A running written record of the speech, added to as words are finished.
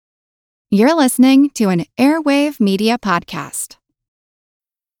You're listening to an Airwave Media Podcast.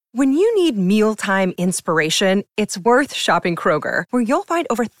 When you need mealtime inspiration, it's worth shopping Kroger, where you'll find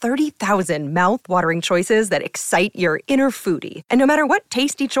over 30,000 mouth-watering choices that excite your inner foodie. And no matter what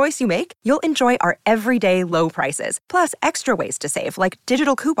tasty choice you make, you'll enjoy our everyday low prices, plus extra ways to save, like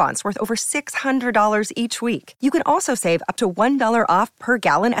digital coupons worth over $600 each week. You can also save up to $1 off per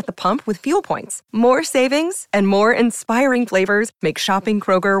gallon at the pump with fuel points. More savings and more inspiring flavors make shopping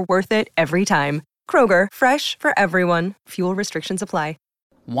Kroger worth it every time. Kroger, fresh for everyone. Fuel restrictions apply.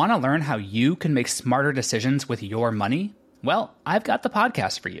 Want to learn how you can make smarter decisions with your money? Well, I've got the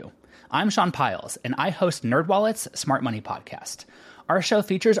podcast for you. I'm Sean Piles, and I host NerdWallet's Smart Money Podcast. Our show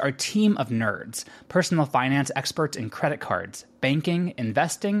features our team of nerds, personal finance experts in credit cards, banking,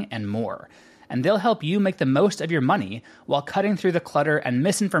 investing, and more. And they'll help you make the most of your money while cutting through the clutter and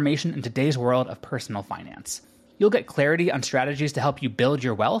misinformation in today's world of personal finance. You'll get clarity on strategies to help you build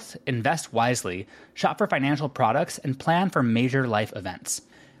your wealth, invest wisely, shop for financial products, and plan for major life events.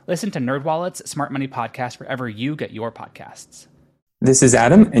 Listen to NerdWallet's Smart Money Podcast wherever you get your podcasts. This is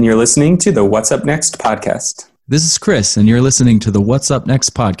Adam, and you're listening to the What's Up Next podcast. This is Chris, and you're listening to the What's Up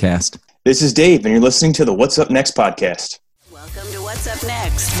Next podcast. This is Dave, and you're listening to the What's Up Next podcast. Welcome to What's Up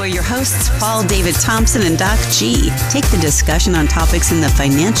Next, where your hosts Paul David Thompson and Doc G take the discussion on topics in the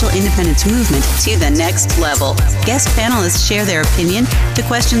financial independence movement to the next level. Guest panelists share their opinion to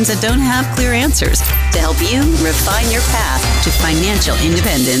questions that don't have clear answers to help you refine your path to financial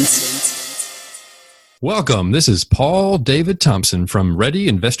independence. Welcome. This is Paul David Thompson from Ready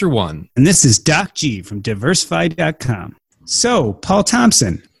Investor One. And this is Doc G from Diversify.com. So, Paul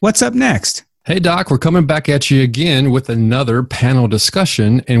Thompson, what's up next? Hey, Doc, we're coming back at you again with another panel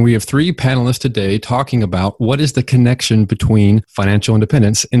discussion, and we have three panelists today talking about what is the connection between financial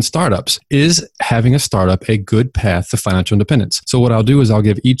independence and startups. Is having a startup a good path to financial independence? So what I'll do is I'll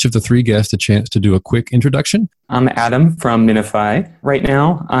give each of the three guests a chance to do a quick introduction. I'm Adam from Minify. Right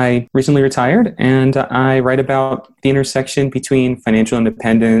now, I recently retired, and I write about the intersection between financial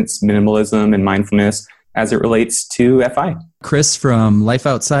independence, minimalism, and mindfulness as it relates to FI. Chris from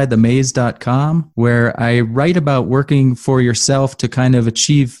lifeoutsidethemaze.com, where I write about working for yourself to kind of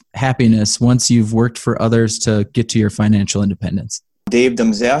achieve happiness once you've worked for others to get to your financial independence. Dave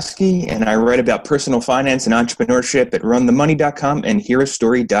Domzowski, and I write about personal finance and entrepreneurship at runthemoney.com and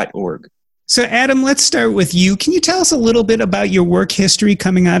herostory.org. So, Adam, let's start with you. Can you tell us a little bit about your work history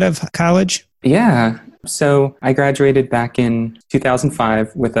coming out of college? Yeah. So I graduated back in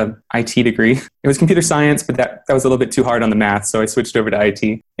 2005 with an IT degree. It was computer science, but that was a little bit too hard on the math, so I switched over to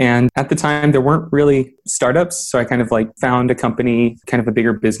IT. And at the time, there weren't really startups, so I kind of found a company, kind of a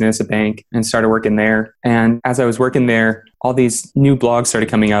bigger business, a bank, and started working there. And as I was working there, all these new blogs started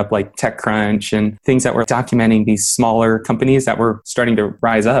coming up, like TechCrunch and things that were documenting these smaller companies that were starting to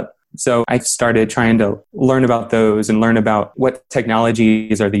rise up. So I started trying to learn about those and learn about what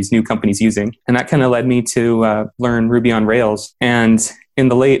technologies are these new companies using. And that kind of led me to learn Ruby on Rails. And in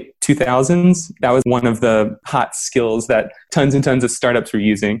the late 2000s, that was one of the hot skills that tons and tons of startups were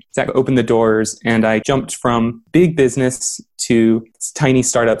using. That opened the doors, and I jumped from big business to tiny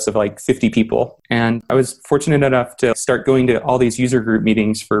startups of 50 people. And I was fortunate enough to start going to all these user group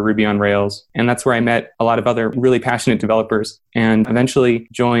meetings for Ruby on Rails. And that's where I met a lot of other really passionate developers, and eventually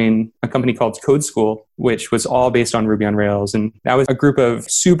joined a company called Code School, which was all based on Ruby on Rails. And that was a group of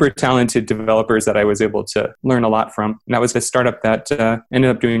super talented developers that I was able to learn a lot from. And that was a startup that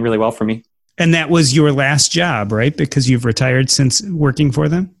ended up doing really well for me. And that was your last job, right? Because you've retired since working for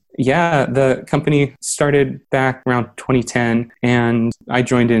them? Yeah, the company started back around 2010, and I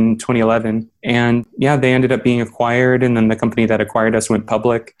joined in 2011. And yeah, they ended up being acquired, and then the company that acquired us went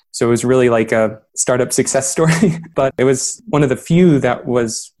public. So it was really like a startup success story, but it was one of the few that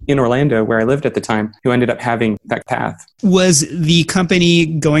was in Orlando, where I lived at the time, who ended up having that path. Was the company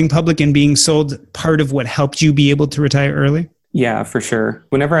going public and being sold part of what helped you be able to retire early? Yeah, for sure.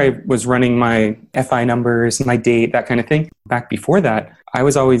 Whenever I was running my FI numbers, my date, that kind of thing, back before that, I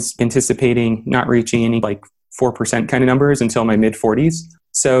was always anticipating not reaching any 4% kind of numbers until my mid-40s.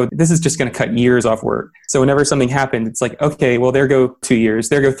 So this is just going to cut years off work. So whenever something happened, it's okay, well, there go 2 years,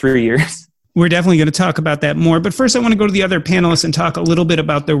 there go 3 years. We're definitely going to talk about that more. But first, I want to go to the other panelists and talk a little bit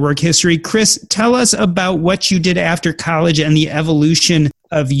about their work history. Chris, tell us about what you did after college and the evolution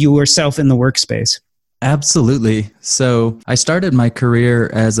of yourself in the workspace. Absolutely. So I started my career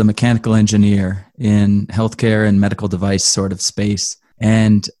as a mechanical engineer in healthcare and medical device sort of space.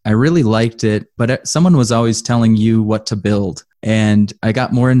 And I really liked it, but someone was always telling you what to build. And I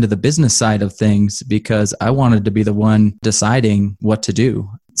got more into the business side of things because I wanted to be the one deciding what to do.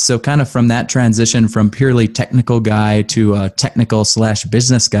 So kind of from that transition from purely technical guy to a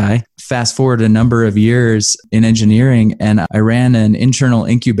technical/business guy, fast forward a number of years in engineering, and I ran an internal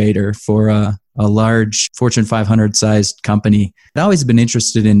incubator for a large Fortune 500 sized company. I'd always been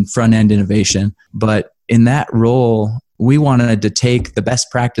interested in front end innovation, but in that role, we wanted to take the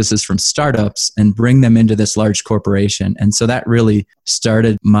best practices from startups and bring them into this large corporation. And so that really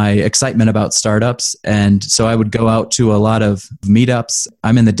started my excitement about startups. And so I would go out to a lot of meetups.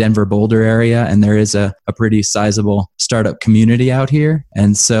 I'm in the Denver Boulder area, and there is a pretty sizable startup community out here.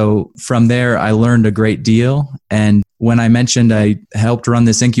 And so from there, I learned a great deal. And when I mentioned I helped run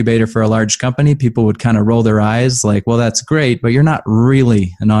this incubator for a large company, people would kind of roll their eyes like, well, that's great, but you're not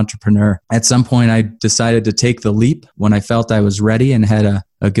really an entrepreneur. At some point, I decided to take the leap when I felt I was ready and had a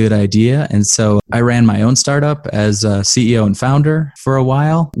good idea. And so I ran my own startup as a CEO and founder for a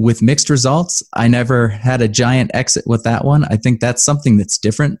while with mixed results. I never had a giant exit with that one. I think that's something that's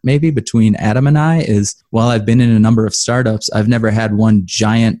different maybe between Adam and I is while I've been in a number of startups, I've never had one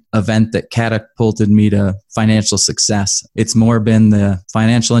giant event that catapulted me to financial success. It's more been the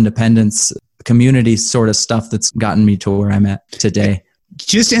financial independence community sort of stuff that's gotten me to where I'm at today.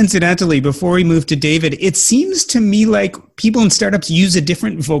 Just incidentally, before we move to David, it seems to me like people in startups use a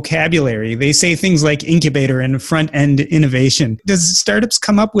different vocabulary. They say things like incubator and front-end innovation. Does startups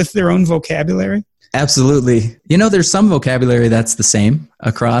come up with their own vocabulary? Absolutely. There's some vocabulary that's the same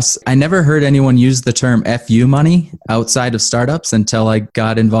across. I never heard anyone use the term FU money outside of startups until I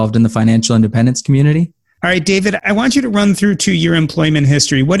got involved in the financial independence community. All right, David, I want you to run through your employment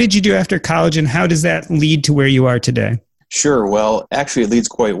history. What did you do after college, and how does that lead to where you are today? Sure. Well, actually, it leads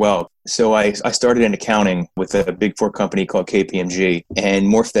quite well. So I started in accounting with a Big Four company called KPMG and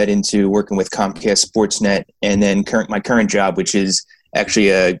morphed that into working with Comcast Sportsnet, and then my current job, which is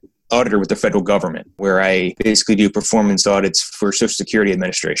actually a auditor with the federal government, where I basically do performance audits for Social Security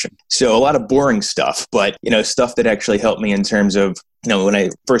Administration. So a lot of boring stuff, but, stuff that actually helped me in terms of, when I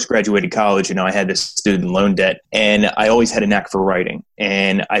first graduated college, I had this student loan debt, and I always had a knack for writing,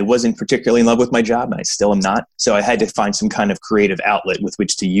 and I wasn't particularly in love with my job, and I still am not. So I had to find some kind of creative outlet with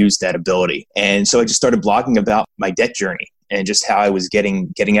which to use that ability. And so I just started blogging about my debt journey and just how I was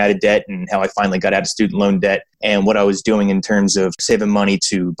getting out of debt and how I finally got out of student loan debt and what I was doing in terms of saving money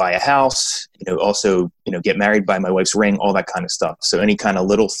to buy a house, also, get married, buy my wife's ring, all that kind of stuff. So any kind of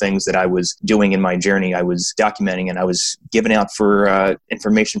little things that I was doing in my journey, I was documenting, and I was giving out for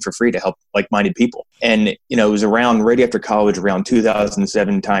information for free to help like-minded people. And, it was around right after college, around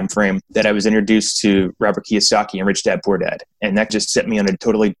 2007 timeframe, that I was introduced to Robert Kiyosaki and Rich Dad Poor Dad. And that just set me on a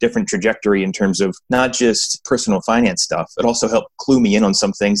totally different trajectory in terms of not just personal finance stuff. It also helped clue me in on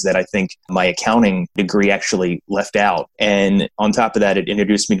some things that I think my accounting degree actually left out. And on top of that, it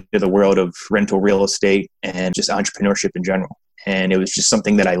introduced me to the world of rental real estate and just entrepreneurship in general. And it was just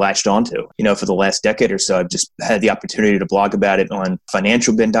something that I latched onto. For the last decade or so, I've just had the opportunity to blog about it on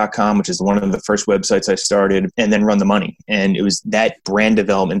financialbin.com, which is one of the first websites I started, and then Run the Money. And it was that brand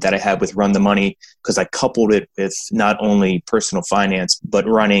development that I had with Run the Money, because I coupled it with not only personal finance, but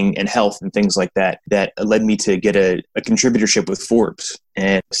running and health and things like that, that led me to get a contributorship with Forbes.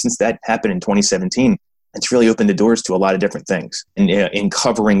 And since that happened in 2017, it's really opened the doors to a lot of different things. And in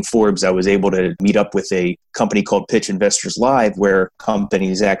covering Forbes, I was able to meet up with a company called Pitch Investors Live, where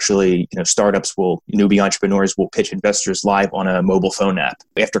companies actually, startups newbie entrepreneurs will pitch investors live on a mobile phone app.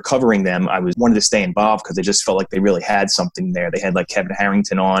 After covering them, I wanted to stay involved because I just felt like they really had something there. They had like Kevin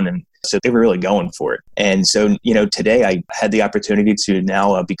Harrington on, and so they were really going for it. And so, today I had the opportunity to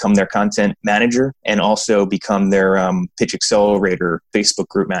now become their content manager and also become their Pitch Accelerator Facebook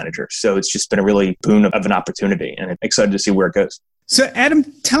group manager. So it's just been a really boon of an opportunity, and I'm excited to see where it goes. So Adam,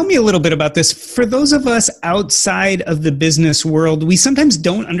 tell me a little bit about this. For those of us outside of the business world, we sometimes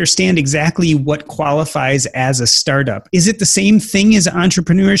don't understand exactly what qualifies as a startup. Is it the same thing as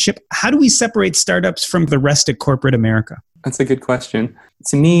entrepreneurship? How do we separate startups from the rest of corporate America? That's a good question.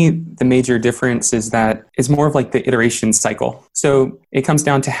 To me, the major difference is that it's more of like the iteration cycle. So it comes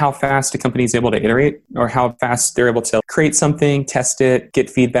down to how fast a company is able to iterate, or how fast they're able to create something, test it, get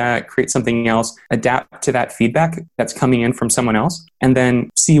feedback, create something else, adapt to that feedback that's coming in from someone else, and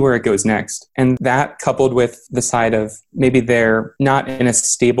then see where it goes next. And that coupled with the side of maybe they're not in a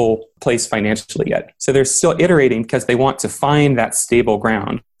stable place financially yet. So they're still iterating because they want to find that stable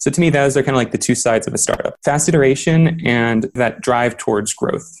ground. So to me, those are kind of like the two sides of a startup: fast iteration and that drive towards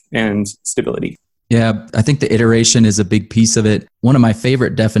growth and stability. Yeah, I think the iteration is a big piece of it. One of my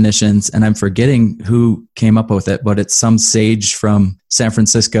favorite definitions, and I'm forgetting who came up with it, but it's some sage from San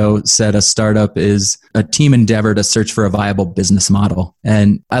Francisco said a startup is a team endeavor to search for a viable business model.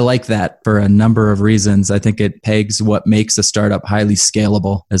 And I like that for a number of reasons. I think it pegs what makes a startup highly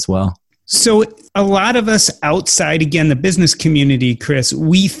scalable as well. So a lot of us outside, again, the business community, Chris,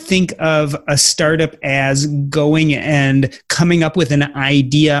 we think of a startup as going and coming up with an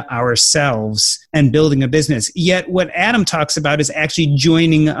idea ourselves and building a business. Yet what Adam talks about is actually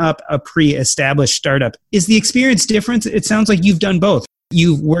joining up a pre-established startup. Is the experience different? It sounds like you've done both.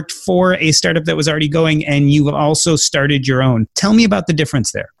 You've worked for a startup that was already going, and you've also started your own. Tell me about the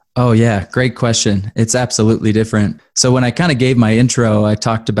difference there. Oh, yeah. Great question. It's absolutely different. So when I kind of gave my intro, I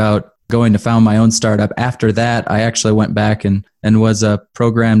talked about going to found my own startup. After that, I actually went back and was a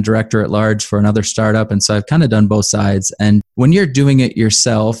program director at large for another startup. And so I've kind of done both sides. And when you're doing it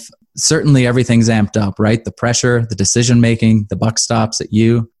yourself, certainly everything's amped up, right? The pressure, the decision-making, the buck stops at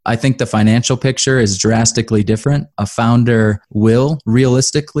you. I think the financial picture is drastically different. A founder will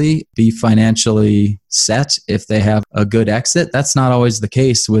realistically be financially set if they have a good exit. That's not always the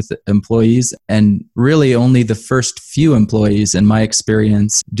case with employees. And really only the first few employees, in my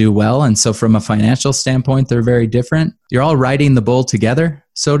experience, do well. And so from a financial standpoint, they're very different. You're all riding the bull together,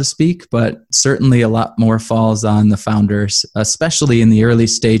 so to speak, but certainly a lot more falls on the founders, especially in the early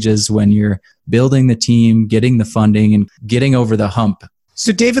stages when you're building the team, getting the funding, and getting over the hump.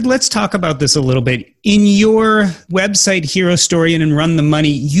 So David, let's talk about this a little bit. In your website, HeroStorian and Run the Money,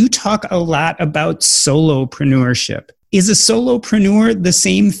 you talk a lot about solopreneurship. Is a solopreneur the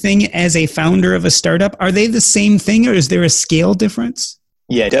same thing as a founder of a startup? Are they the same thing, or is there a scale difference?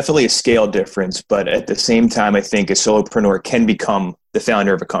 Yeah, definitely a scale difference. But at the same time, I think a solopreneur can become the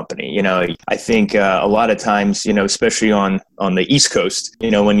founder of a company. You know, I think a lot of times, you know, especially on the East Coast, you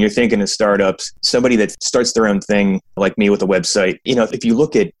know, when you're thinking of startups, somebody that starts their own thing like me with a website, you know, if you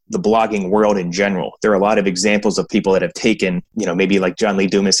look at the blogging world in general, there are a lot of examples of people that have taken, you know, maybe like John Lee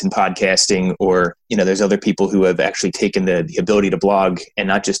Dumas in podcasting, or, you know, there's other people who have actually taken the ability to blog and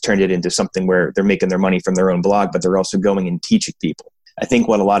not just turned it into something where they're making their money from their own blog, but they're also going and teaching people. I think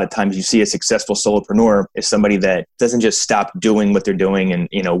what a lot of times you see a successful solopreneur is somebody that doesn't just stop doing what they're doing and,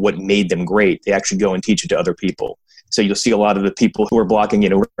 you know, what made them great. They actually go and teach it to other people. So you'll see a lot of the people who are blogging, you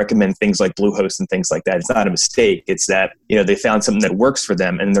know, recommend things like Bluehost and things like that. It's not a mistake. It's that, you know, they found something that works for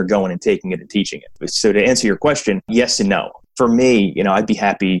them and they're going and taking it and teaching it. So to answer your question, yes and no. For me, you know, I'd be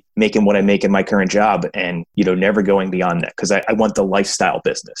happy making what I make in my current job and, you know, never going beyond that, because I want the lifestyle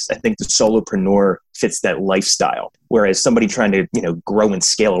business. I think the solopreneur fits that lifestyle. Whereas somebody trying to, you know, grow and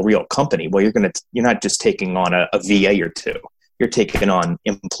scale a real company, well, you're not just taking on a VA or two. You're taking on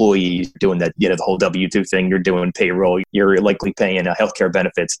employees, doing that, you know, the whole W-2 thing. You're doing payroll. You're likely paying healthcare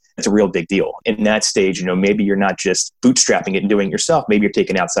benefits. It's a real big deal. In that stage, you know, maybe you're not just bootstrapping it and doing it yourself. Maybe you're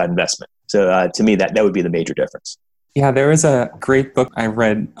taking outside investment. So to me, that would be the major difference. Yeah, there was a great book I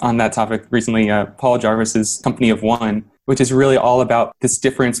read on that topic recently, Paul Jarvis's Company of One, which is really all about this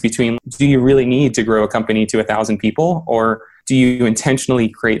difference between, do you really need to grow a company to 1,000 people, or do you intentionally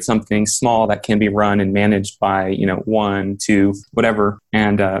create something small that can be run and managed by, you know, 1, 2, whatever,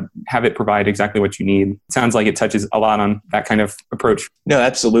 and have it provide exactly what you need? It sounds like it touches a lot on that kind of approach. No,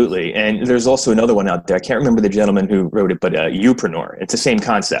 absolutely. And there's also another one out there. I can't remember the gentleman who wrote it, but Youpreneur. It's the same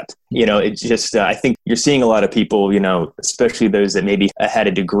concept. You know, it's just, I think you're seeing a lot of people, you know, especially those that maybe had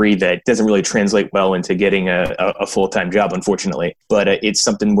a degree that doesn't really translate well into getting a full-time job, unfortunately. But it's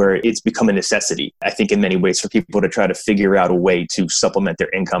something where it's become a necessity, I think, in many ways, for people to try to figure out a way to supplement their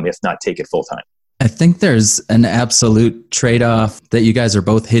income, if not take it full-time. I think there's an absolute trade-off that you guys are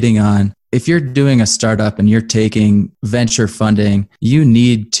both hitting on. If you're doing a startup and you're taking venture funding, you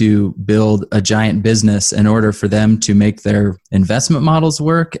need to build a giant business in order for them to make their investment models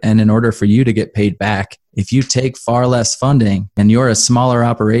work and in order for you to get paid back. If you take far less funding and you're a smaller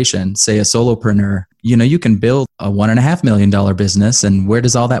operation, say a solopreneur, you know, you can build a $1.5 million business, and where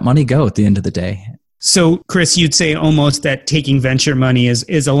does all that money go at the end of the day? So, Chris, you'd say almost that taking venture money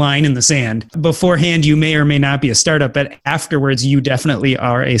is a line in the sand. Beforehand, you may or may not be a startup, but afterwards, you definitely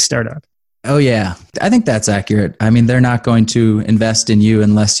are a startup. Oh, yeah. I think that's accurate. I mean, they're not going to invest in you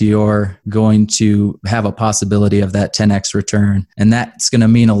unless you're going to have a possibility of that 10x return. And that's going to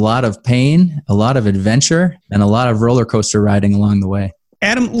mean a lot of pain, a lot of adventure, and a lot of roller coaster riding along the way.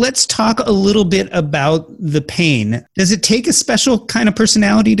 Adam, let's talk a little bit about the pain. Does it take a special kind of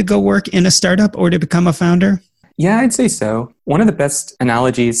personality to go work in a startup or to become a founder? Yeah, I'd say so. One of the best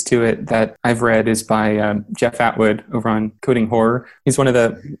analogies to it that I've read is by Jeff Atwood over on Coding Horror. He's one of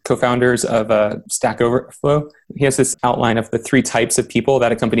the co-founders of Stack Overflow. He has this outline of the 3 types of people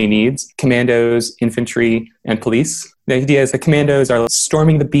that a company needs: commandos, infantry, and police. The idea is the commandos are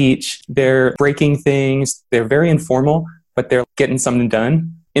storming the beach, they're breaking things, they're very informal, but they're getting something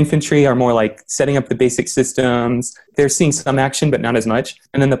done. Infantry are more like setting up the basic systems. They're seeing some action, but not as much.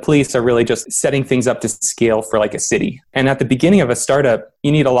 And then the police are really just setting things up to scale for like a city. And at the beginning of a startup,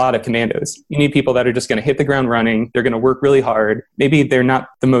 you need a lot of commandos. You need people that are just going to hit the ground running. They're going to work really hard. Maybe they're not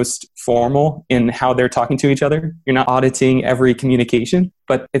the most formal in how they're talking to each other. You're not auditing every communication,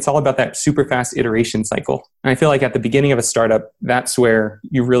 but it's all about that super fast iteration cycle. And I feel like at the beginning of a startup, that's where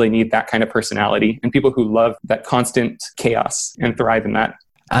you really need that kind of personality and people who love that constant chaos and thrive in that.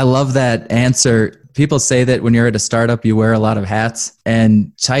 I love that answer. People say that when you're at a startup, you wear a lot of hats,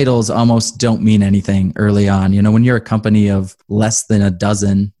 and titles almost don't mean anything early on. You know, when you're a company of less than a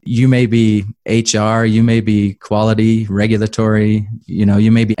dozen, you may be HR, you may be quality, regulatory, you know,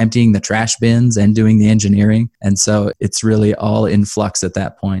 you may be emptying the trash bins and doing the engineering. And so it's really all in flux at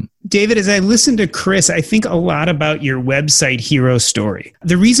that point. David, as I listen to Chris, I think a lot about your website, Hero Story.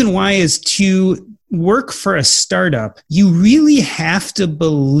 The reason why is to work for a startup, you really have to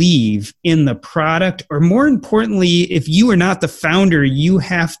believe in the product, or more importantly, if you are not the founder, you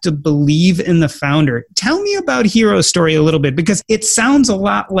have to believe in the founder. Tell me about Hero Story a little bit, because it sounds a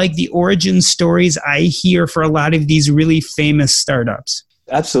lot like the origin stories I hear for a lot of these really famous startups.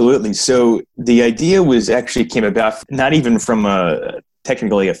 Absolutely. So the idea came about not even from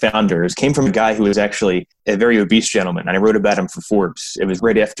technically a founder. It came from a guy who was actually a very obese gentleman, and I wrote about him for Forbes. It was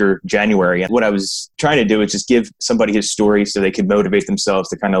right after January. And what I was trying to do is just give somebody his story so they could motivate themselves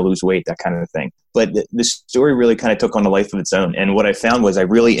to kind of lose weight, that kind of thing. But the story really kind of took on a life of its own. And what I found was I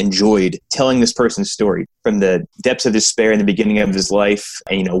really enjoyed telling this person's story, from the depths of despair in the beginning of his life,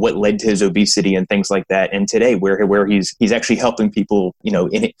 and, you know, what led to his obesity and things like that. And today, where he's actually helping people, you know,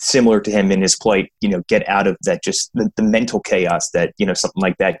 similar to him in his plight, you know, get out of that, just the mental chaos that, you know, something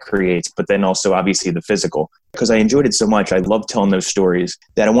like that creates. But then also obviously the physical. Because I enjoyed it so much, I love telling those stories,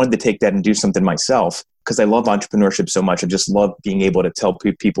 that I wanted to take that and do something myself. Because I love entrepreneurship so much. I just love being able to tell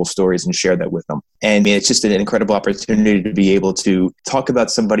people stories and share that with them. And it's just an incredible opportunity to be able to talk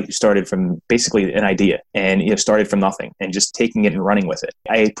about somebody who started from basically an idea and, you know, started from nothing and just taking it and running with it.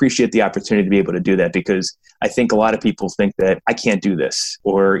 I appreciate the opportunity to be able to do that, because I think a lot of people think that I can't do this,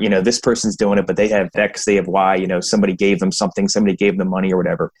 or, you know, this person's doing it, but they have X, they have Y, you know, somebody gave them something, somebody gave them money or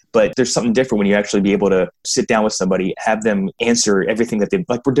whatever. But there's something different when you actually be able to sit down with somebody, have them answer everything that they've,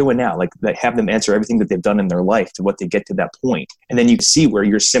 like we're doing now, like have them answer everything that they've done in their life to what they get to that point. And then you see where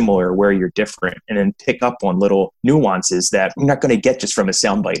you're similar, where you're different, and then pick up on little nuances that you're not going to get just from a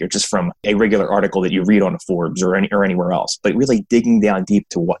soundbite or just from a regular article that you read on Forbes or anywhere else, but really digging down deep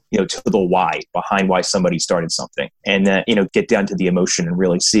to what, you know, to the why behind why somebody started something, and then, you know, get down to the emotion and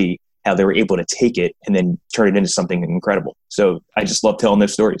really see how they were able to take it and then turn it into something incredible. So I just love telling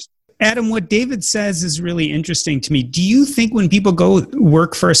those stories. Adam, what David says is really interesting to me. Do you think when people go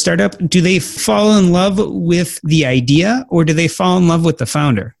work for a startup, do they fall in love with the idea, or do they fall in love with the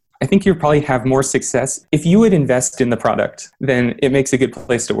founder? I think you probably have more success if you would invest in the product. Then it makes a good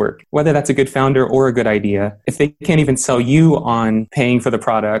place to work, whether that's a good founder or a good idea. If they can't even sell you on paying for the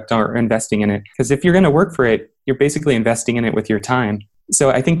product or investing in it, because if you're going to work for it, you're basically investing in it with your time. So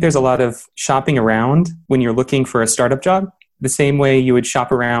I think there's a lot of shopping around when you're looking for a startup job, the same way you would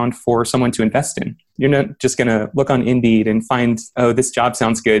shop around for someone to invest in. You're not just going to look on Indeed and find, oh, this job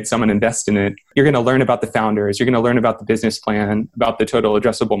sounds good, someone invest in it. You're going to learn about the founders. You're going to learn about the business plan, about the total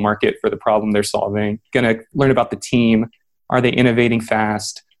addressable market for the problem they're solving. You're going to learn about the team. Are they innovating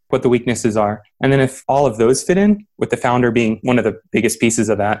fast? What the weaknesses are. And then if all of those fit in, with the founder being one of the biggest pieces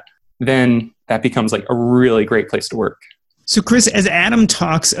of that, then that becomes like a really great place to work. So Chris, as Adam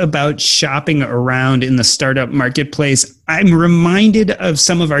talks about shopping around in the startup marketplace, I'm reminded of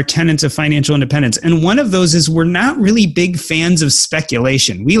some of our tenets of financial independence. And one of those is we're not really big fans of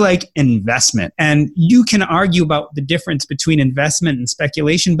speculation. We like investment. And you can argue about the difference between investment and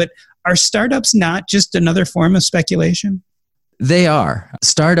speculation, but are startups not just another form of speculation? They are.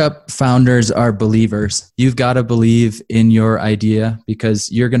 Startup founders are believers. You've got to believe in your idea,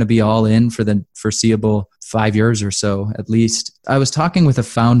 because you're going to be all in for the foreseeable 5 years or so, at least. I was talking with a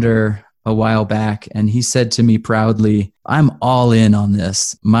founder a while back, and he said to me proudly, I'm all in on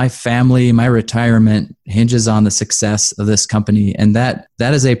this. My family, my retirement hinges on the success of this company. And that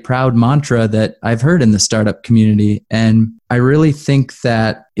that is a proud mantra that I've heard in the startup community. And I really think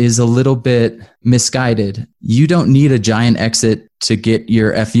that is a little bit misguided. You don't need a giant exit to get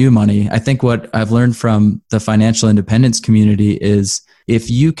your FU money. I think what I've learned from the financial independence community is if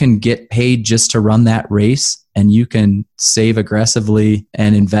you can get paid just to run that race and you can save aggressively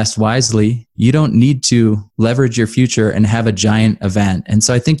and invest wisely, you don't need to leverage your future and have a giant event. And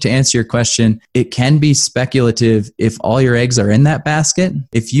so I think to answer your question, it can be speculative if all your eggs are in that basket.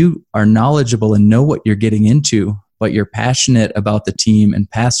 If you are knowledgeable and know what you're getting into, but you're passionate about the team and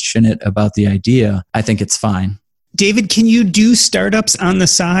passionate about the idea, I think it's fine. David, can you do startups on the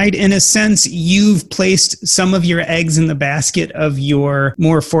side? In a sense, you've placed some of your eggs in the basket of your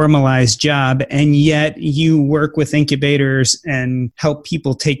more formalized job, and yet you work with incubators and help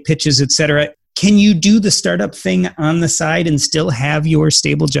people take pitches, et cetera. Can you do the startup thing on the side and still have your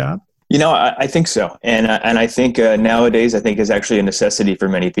stable job? You know, I think so. And I think nowadays, I think is actually a necessity for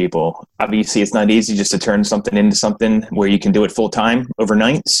many people. Obviously, it's not easy just to turn something into something where you can do it full time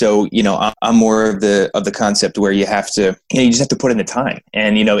overnight. So, you know, I'm more of the concept where you have to, you just have to put in the time.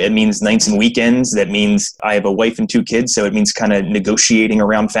 And, you know, it means nights and weekends. That means I have a wife and 2 kids. So it means kind of negotiating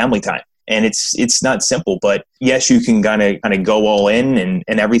around family time. And it's not simple, but yes, you can kind of go all in and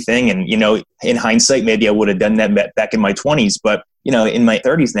everything. And, you know, in hindsight, maybe I would have done that back in my 20s, but you know, in my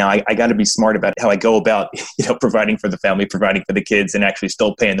 30s now, I got to be smart about how I go about, you know, providing for the family, providing for the kids, and actually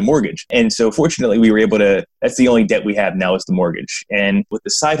still paying the mortgage. And so fortunately, we were able to, that's the only debt we have now is the mortgage. And with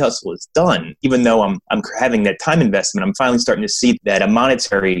the side hustle is done, even though I'm having that time investment, I'm finally starting to see that a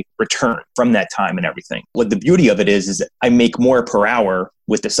monetary return from that time and everything. What the beauty of it is that I make more per hour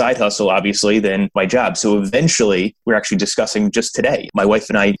with the side hustle, obviously, than my job. So eventually, we're actually discussing just today, my wife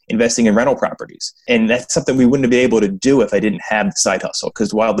and I investing in rental properties. And that's something we wouldn't be able to do if I didn't have the side hustle.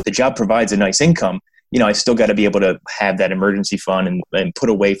 Because while the job provides a nice income, you know, I still got to be able to have that emergency fund and put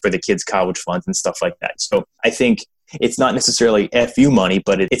away for the kids' college funds and stuff like that. So I think it's not necessarily FU money,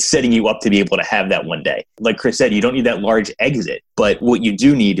 but it's setting you up to be able to have that one day. Like Chris said, you don't need that large exit, but what you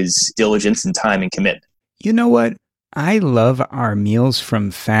do need is diligence and time and commitment. You know what? I love our meals from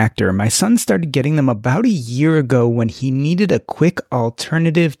Factor. My son started getting them about a year ago when he needed a quick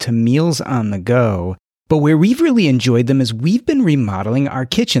alternative to meals on the go. But where we've really enjoyed them is we've been remodeling our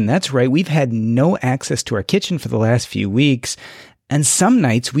kitchen. That's right, we've had no access to our kitchen for the last few weeks. And some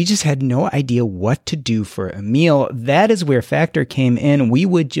nights we just had no idea what to do for a meal. That is where Factor came in. We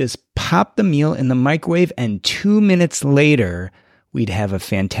would just pop the meal in the microwave and 2 minutes later, we'd have a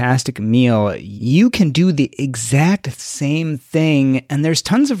fantastic meal. You can do the exact same thing, and there's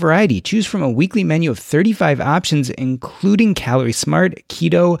tons of variety. Choose from a weekly menu of 35 options, including Calorie Smart,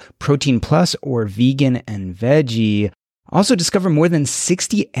 Keto, Protein Plus, or Vegan and Veggie. Also discover more than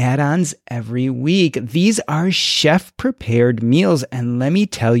 60 add-ons every week. These are chef-prepared meals, and let me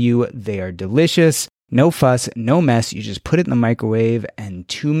tell you, they are delicious. No fuss, no mess. You just put it in the microwave, and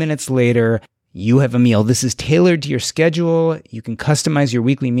 2 minutes later, you have a meal. This is tailored to your schedule. You can customize your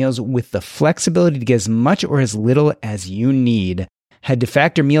weekly meals with the flexibility to get as much or as little as you need. Head to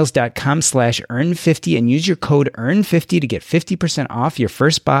factormeals.com/earn50 and use your code earn50 to get 50% off your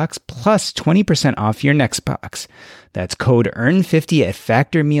first box plus 20% off your next box. That's code earn50 at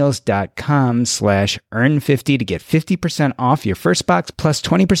factormeals.com/earn50 to get 50% off your first box plus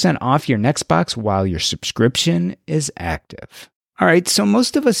 20% off your next box while your subscription is active. All right, so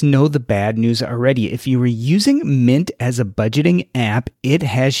most of us know the bad news already. If you were using Mint as a budgeting app, it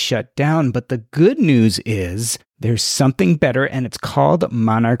has shut down. But the good news is there's something better, and it's called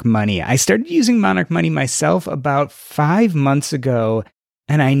Monarch Money. I started using Monarch Money myself about 5 months ago,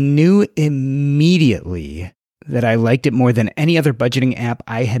 and I knew immediately that I liked it more than any other budgeting app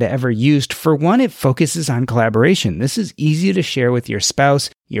I had ever used. For one, it focuses on collaboration. This is easy to share with your spouse,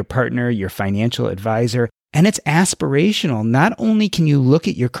 your partner, your financial advisor. And it's aspirational. Not only can you look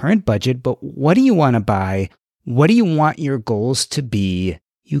at your current budget, but what do you want to buy? What do you want your goals to be?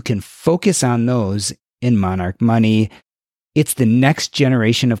 You can focus on those in Monarch Money. It's the next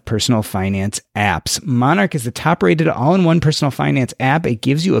generation of personal finance apps. Monarch is the top-rated all-in-one personal finance app. It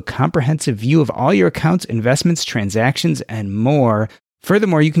gives you a comprehensive view of all your accounts, investments, transactions, and more.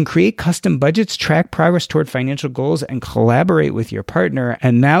 Furthermore, you can create custom budgets, track progress toward financial goals, and collaborate with your partner.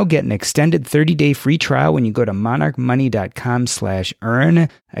 And now get an extended 30-day free trial when you go to monarchmoney.com/earn.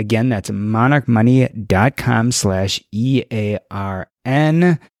 Again, that's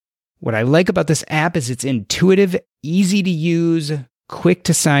monarchmoney.com/EARN. What I like about this app is it's intuitive, easy to use, quick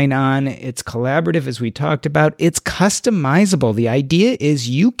to sign on. It's collaborative, as we talked about. It's customizable. The idea is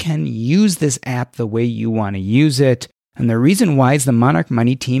you can use this app the way you want to use it. And the reason why is the Monarch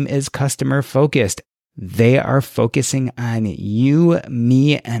Money team is customer focused. They are focusing on you,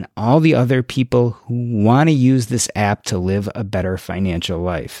 me, and all the other people who want to use this app to live a better financial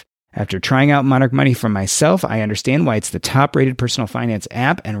life. After trying out Monarch Money for myself, I understand why it's the top-rated personal finance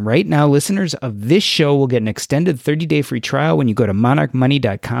app, and right now, listeners of this show will get an extended 30-day free trial when you go to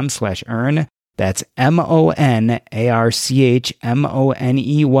monarchmoney.com/earn. That's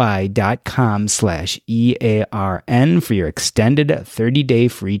monarchmoney.com/EARN for your extended 30-day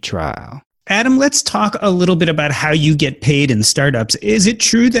free trial. Adam, let's talk a little bit about how you get paid in startups. Is it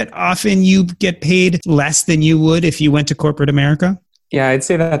true that often you get paid less than you would if you went to corporate America? Yeah, I'd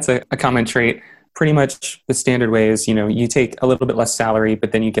say that's a common trait. Pretty much the standard way is, you take a little bit less salary,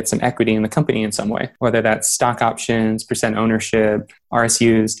 but then you get some equity in the company in some way, whether that's stock options, percent ownership,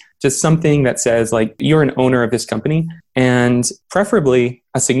 RSUs, just something that says like you're an owner of this company and preferably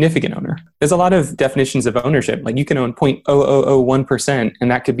a significant owner. There's a lot of definitions of ownership. Like you can own 0.0001%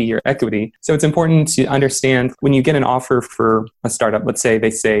 and that could be your equity. So it's important to understand when you get an offer for a startup, let's say they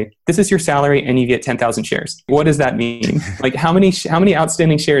say, this is your salary and you get 10,000 shares. What does that mean? Like how many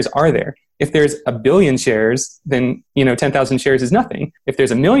outstanding shares are there? If there's 1 billion shares, then 10,000 shares is nothing. If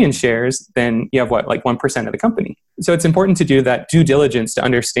there's 1 million shares, then you have like 1% of the company. So it's important to do that due diligence to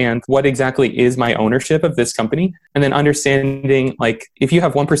understand what exactly is my ownership of this company, and then understanding like if you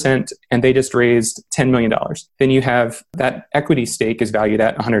have 1% and they just raised $10 million, then you have that equity stake is valued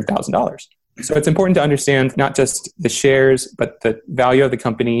at $100,000. So it's important to understand not just the shares, but the value of the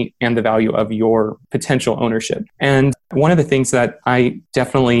company and the value of your potential ownership. And one of the things that I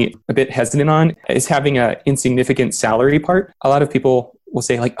definitely a bit hesitant on is having an insignificant salary part. A lot of people will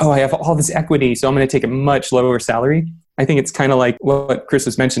say like, oh, I have all this equity, so I'm going to take a much lower salary. I think it's kind of like what Chris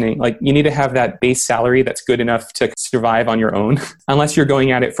was mentioning. Like you need to have that base salary that's good enough to survive on your own, unless you're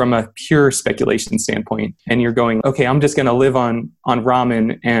going at it from a pure speculation standpoint. And you're going, okay, I'm just going to live on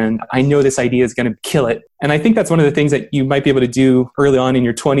ramen and I know this idea is going to kill it. And I think that's one of the things that you might be able to do early on in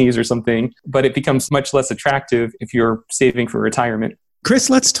your 20s or something, but it becomes much less attractive if you're saving for retirement.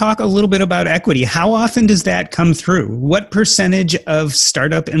 Chris, let's talk a little bit about equity. How often does that come through? What percentage of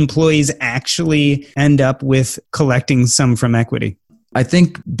startup employees actually end up with collecting some from equity? I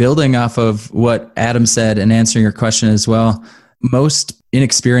think building off of what Adam said and answering your question as well, most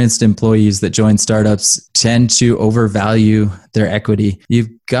inexperienced employees that join startups tend to overvalue their equity. You've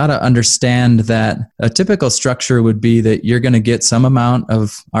got to understand that a typical structure would be that you're going to get some amount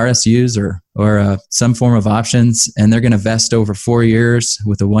of RSUs or some form of options, and they're going to vest over 4 years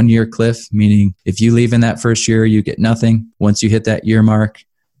with a 1-year cliff, meaning if you leave in that first year, you get nothing. Once you hit that year mark,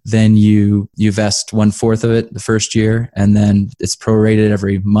 then you vest 1/4 of it the first year, and then it's prorated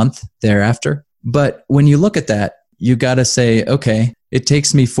every month thereafter. But when you look at that, you got to say, okay, it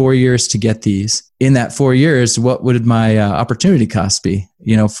takes me 4 years to get these. In that 4 years, what would my opportunity cost be,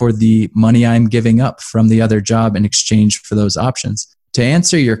 for the money I'm giving up from the other job in exchange for those options? To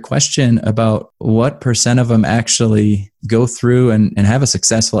answer your question about what percent of them actually go through and have a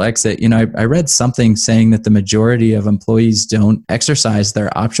successful exit, I read something saying that the majority of employees don't exercise their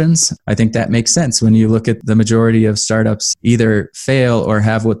options. I think that makes sense when you look at the majority of startups either fail or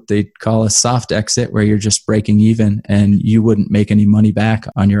have what they call a soft exit, where you're just breaking even and you wouldn't make any money back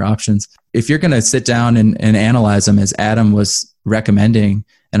on your options. If you're going to sit down and analyze them, as Adam was recommending,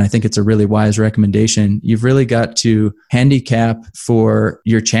 and I think it's a really wise recommendation, you've really got to handicap for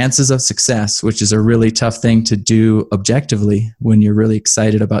your chances of success, which is a really tough thing to do objectively when you're really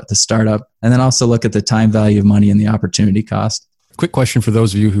excited about the startup. And then also look at the time value of money and the opportunity cost. Quick question for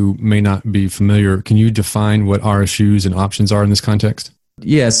those of you who may not be familiar. Can you define what RSUs and options are in this context?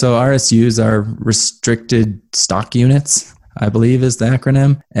 Yeah, so RSUs are restricted stock units, I believe is the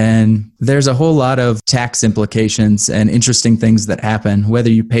acronym. And there's a whole lot of tax implications and interesting things that happen, whether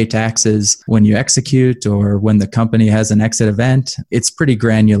you pay taxes when you execute or when the company has an exit event. It's pretty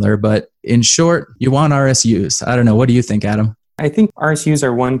granular, but in short, you want RSUs. I don't know. What do you think, Adam? I think RSUs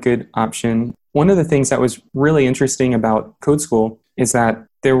are one good option. One of the things that was really interesting about Code School is that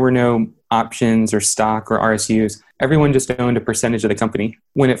there were no options or stock or RSUs. Everyone just owned a percentage of the company.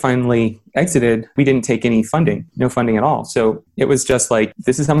 When it finally exited, we didn't take any funding, no funding at all. So it was just like,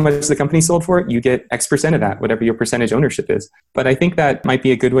 this is how much the company sold for. You get X% of that, whatever your percentage ownership is. But I think that might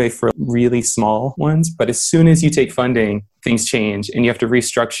be a good way for really small ones. But as soon as you take funding, things change and you have to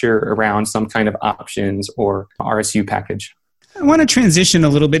restructure around some kind of options or RSU package. I want to transition a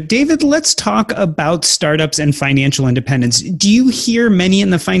little bit. David, let's talk about startups and financial independence. Do you hear many in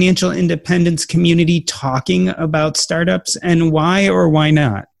the financial independence community talking about startups, and why or why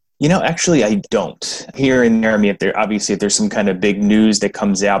not? Actually, I don't. Here and there, if there's some kind of big news that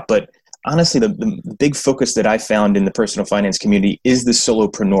comes out, but honestly, the big focus that I found in the personal finance community is the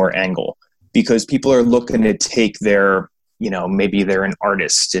solopreneur angle. because people are looking to take their, maybe they're an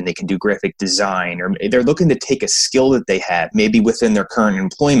artist and they can do graphic design, or they're looking to take a skill that they have maybe within their current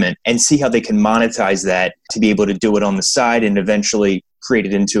employment and see how they can monetize that to be able to do it on the side and eventually create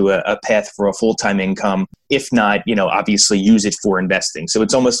it into a path for a full-time income. If not, obviously use it for investing. So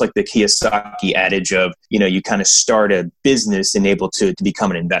it's almost like the Kiyosaki adage of, you kind of start a business and able to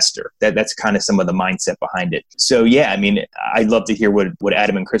become an investor. That's kind of some of the mindset behind it. So yeah, I'd love to hear what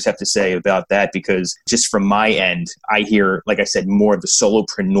Adam and Chris have to say about that, because just from my end, I hear, like I said, more of the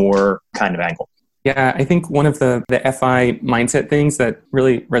solopreneur kind of angle. Yeah, I think one of the FI mindset things that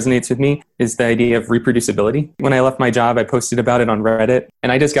really resonates with me is the idea of reproducibility. When I left my job, I posted about it on Reddit,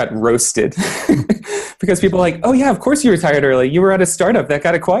 and I just got roasted because people are like, oh yeah, of course you retired early. You were at a startup that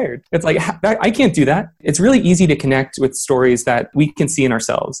got acquired. It's like, I can't do that. It's really easy to connect with stories that we can see in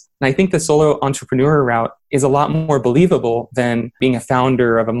ourselves. And I think the solo entrepreneur route is a lot more believable than being a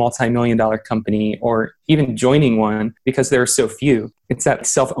founder of a multi-million-dollar company or even joining one, because there are so few. It's that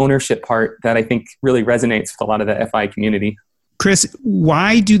self-ownership part that I think really resonates with a lot of the FI community. Chris,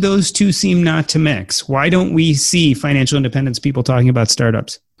 why do those two seem not to mix? Why don't we see financial independence people talking about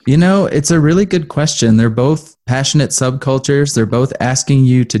startups? It's a really good question. They're both passionate subcultures. They're both asking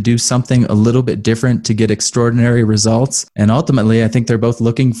you to do something a little bit different to get extraordinary results. And ultimately, I think they're both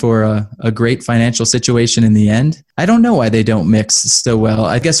looking for a great financial situation in the end. I don't know why they don't mix so well.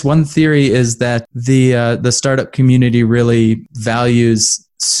 I guess one theory is that the startup community really values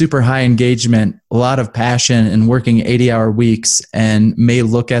super high engagement, a lot of passion, and working 80-hour weeks, and may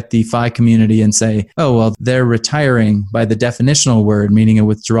look at the FI community and say, oh, well, they're retiring by the definitional word, meaning a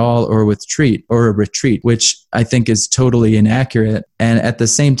withdrawal or a retreat, which I think is totally inaccurate. And at the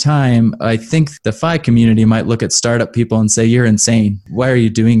same time, I think the FI community might look at startup people and say, you're insane. Why are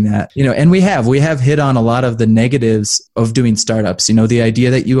you doing that? And we have hit on a lot of the negatives of doing startups. The idea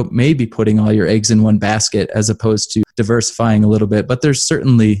that you may be putting all your eggs in one basket as opposed to diversifying a little bit, but there's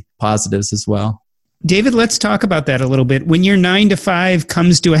certainly positives as well. David, let's talk about that a little bit. When your 9 to 5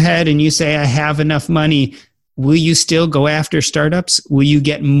 comes to a head and you say, I have enough money, will you still go after startups? Will you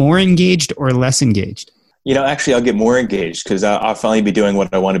get more engaged or less engaged? Actually, I'll get more engaged because I'll finally be doing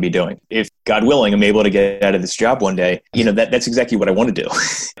what I want to be doing. If, God willing, I'm able to get out of this job one day, that's exactly what I want to do.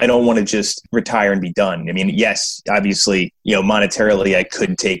 I don't want to just retire and be done. Yes, obviously, monetarily I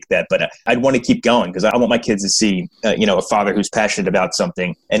could take that, but I'd want to keep going because I want my kids to see, a father who's passionate about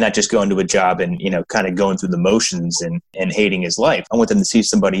something and not just going to a job and, kind of going through the motions and hating his life. I want them to see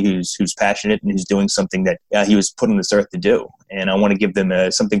somebody who's passionate and who's doing something that he was put on this earth to do. And I want to give them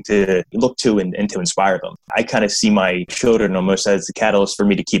something to look to and to inspire them. I kind of see my children almost as the catalyst for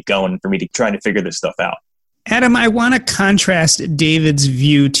me to keep going, for me to try to figure this stuff out. Adam, I want to contrast David's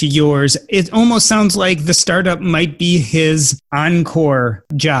view to yours. It almost sounds like the startup might be his encore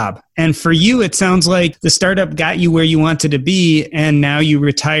job. And for you, it sounds like the startup got you where you wanted to be, and now you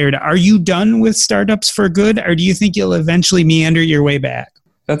retired. Are you done with startups for good, or do you think you'll eventually meander your way back?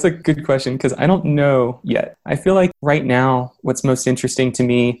 That's a good question because I don't know yet. I feel like right now, what's most interesting to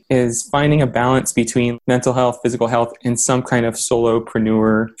me is finding a balance between mental health, physical health, and some kind of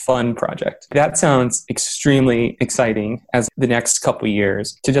solopreneur fun project. That sounds extremely exciting as the next couple of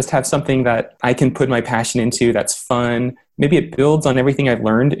years to just have something that I can put my passion into that's fun. Maybe it builds on everything I've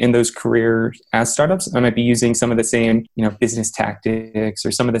learned in those careers as startups. I might be using some of the same, business tactics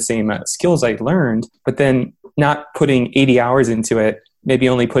or some of the same skills I learned, but then not putting 80 hours into it. Maybe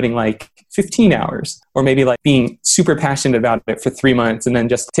only putting like 15 hours, or maybe like being super passionate about it for 3 months and then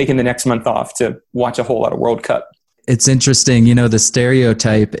just taking the next month off to watch a whole lot of World Cup. It's interesting. The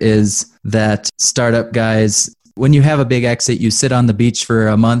stereotype is that startup guys, when you have a big exit, you sit on the beach for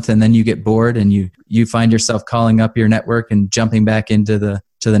a month and then you get bored and you find yourself calling up your network and jumping back into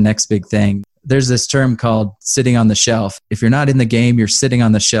the next big thing. There's this term called sitting on the shelf. If you're not in the game, you're sitting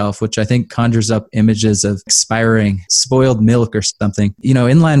on the shelf, which I think conjures up images of expiring spoiled milk or something.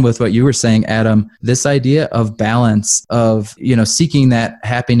 In line with what you were saying, Adam, this idea of balance of, seeking that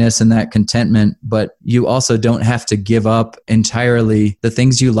happiness and that contentment, but you also don't have to give up entirely the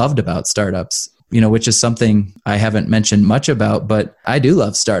things you loved about startups. Which is something I haven't mentioned much about, but I do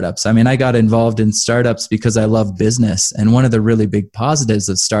love startups. I got involved in startups because I love business. And one of the really big positives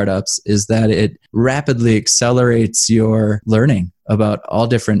of startups is that it rapidly accelerates your learning about all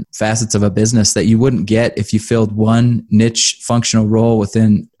different facets of a business that you wouldn't get if you filled one niche functional role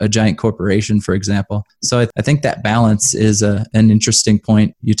within a giant corporation, for example. So I think that balance is an interesting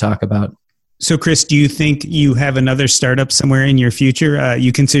point you talk about. So, Chris, do you think you have another startup somewhere in your future?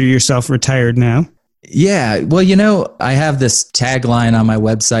 You consider yourself retired now? Yeah. Well, I have this tagline on my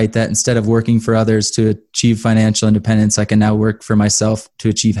website that instead of working for others to achieve financial independence, I can now work for myself to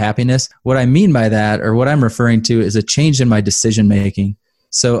achieve happiness. What I mean by that, or what I'm referring to, is a change in my decision making.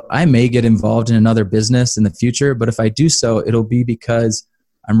 So I may get involved in another business in the future, but if I do so, it'll be because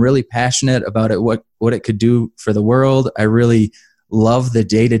I'm really passionate about it, what it could do for the world. I really love the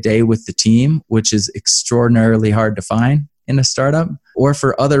day-to-day with the team, which is extraordinarily hard to find in a startup, or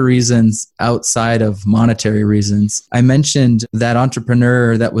for other reasons outside of monetary reasons. I mentioned that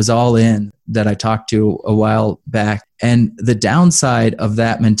entrepreneur that was all in that I talked to a while back. And the downside of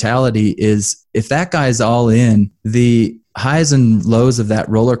that mentality is if that guy's all in, the highs and lows of that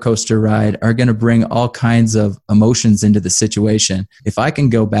roller coaster ride are going to bring all kinds of emotions into the situation. If I can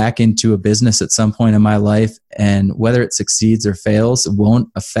go back into a business at some point in my life, and whether it succeeds or fails, it won't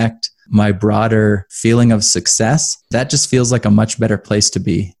affect my broader feeling of success, that just feels like a much better place to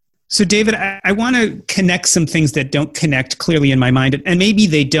be. So David, I want to connect some things that don't connect clearly in my mind, and maybe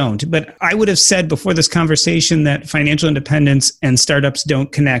they don't, but I would have said before this conversation that financial independence and startups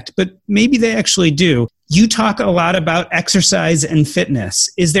don't connect, but maybe they actually do. You talk a lot about exercise and fitness.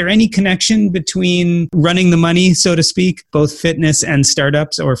 Is there any connection between running the money, so to speak, both fitness and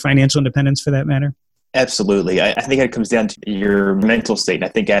startups, or financial independence for that matter? Absolutely. I think it comes down to your mental state. And I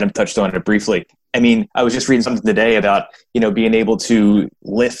think Adam touched on it briefly. I mean, I was just reading something today about, being able to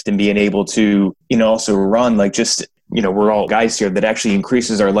lift and being able to, also run, like just, we're all guys here, that actually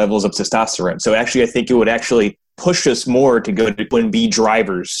increases our levels of testosterone. So actually, I think it would actually push us more to go to and be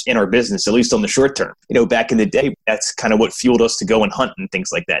drivers in our business, at least on the short term. Back in the day, that's kind of what fueled us to go and hunt and things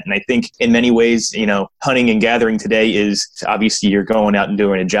like that. And I think in many ways, hunting and gathering today is obviously you're going out and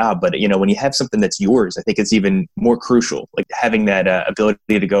doing a job. But, when you have something that's yours, I think it's even more crucial. Like having that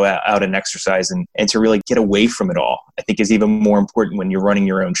ability to go out and exercise and to really get away from it all, I think is even more important when you're running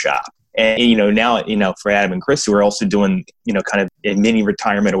your own shop. And, now, for Adam and Chris, who are also doing, kind of a mini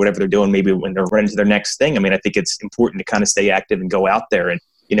retirement or whatever they're doing, maybe when they're running to their next thing. I mean, I think it's important to kind of stay active and go out there and,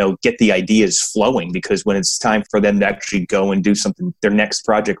 get the ideas flowing, because when it's time for them to actually go and do something, their next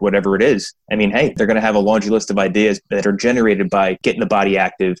project, whatever it is, I mean, hey, they're going to have a laundry list of ideas that are generated by getting the body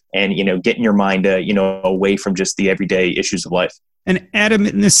active and, getting your mind, away from just the everyday issues of life. And Adam,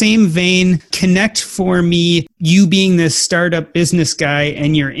 in the same vein, connect for me, you being this startup business guy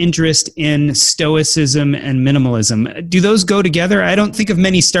and your interest in stoicism and minimalism. Do those go together? I don't think of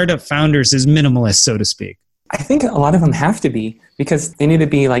many startup founders as minimalists, so to speak. I think a lot of them have to be, because they need to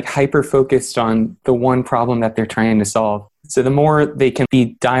be like hyper-focused on the one problem that they're trying to solve. So the more they can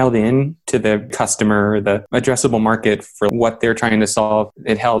be dialed in to the customer, the addressable market for what they're trying to solve,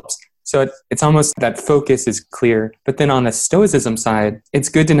 it helps. So it's almost that focus is clear. But then on the stoicism side, it's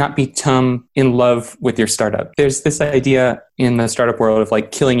good to not be in love with your startup. There's this idea in the startup world of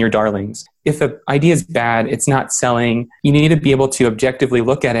like killing your darlings. If the idea is bad, it's not selling, you need to be able to objectively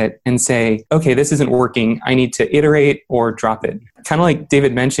look at it and say, okay, this isn't working. I need to iterate or drop it. Kind of like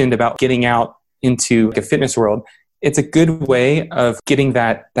David mentioned about getting out into a fitness world. It's a good way of getting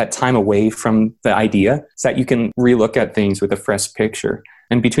that time away from the idea so that you can relook at things with a fresh picture.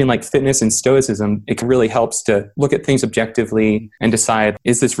 And between like fitness and stoicism, it really helps to look at things objectively and decide,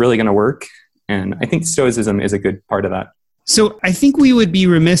 is this really going to work? And I think stoicism is a good part of that. So I think we would be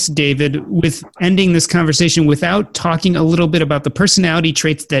remiss, David, with ending this conversation without talking a little bit about the personality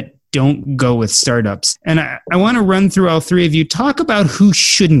traits that don't go with startups. And I want to run through all three of you. Talk about who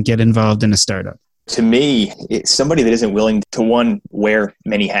shouldn't get involved in a startup. To me, it's somebody that isn't willing to, wear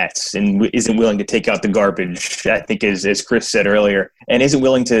many hats and isn't willing to take out the garbage, I think, as Chris said earlier, and isn't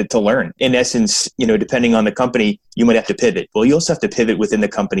willing to learn. In essence, depending on the company, you might have to pivot. Well, you also have to pivot within the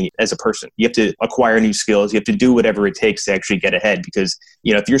company as a person. You have to acquire new skills. You have to do whatever it takes to actually get ahead, because,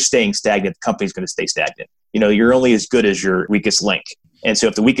 if you're staying stagnant, the company's going to stay stagnant. You're only as good as your weakest link. And so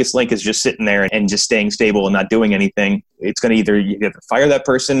if the weakest link is just sitting there and just staying stable and not doing anything, it's going to you have to fire that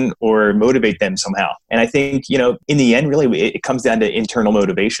person or motivate them somehow. And I think, in the end, really, it comes down to internal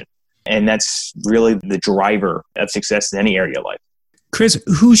motivation. And that's really the driver of success in any area of life. Chris,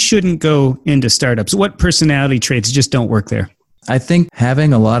 who shouldn't go into startups? What personality traits just don't work there? I think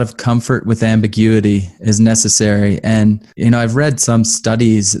having a lot of comfort with ambiguity is necessary. And, I've read some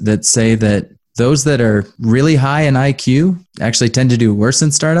studies that say that those that are really high in IQ actually tend to do worse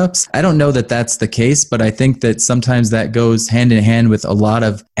in startups. I don't know that that's the case, but I think that sometimes that goes hand in hand with a lot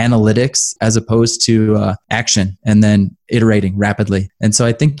of analytics as opposed to action and then iterating rapidly. And so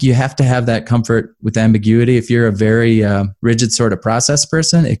I think you have to have that comfort with ambiguity. If you're a very rigid sort of process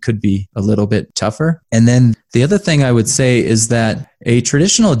person, it could be a little bit tougher. And then the other thing I would say is that a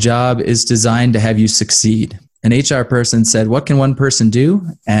traditional job is designed to have you succeed. An HR person said, what can one person do?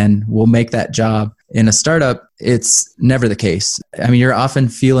 And we'll make that job. In a startup, it's never the case. I mean, you're often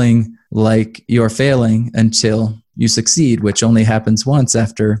feeling like you're failing until you succeed, which only happens once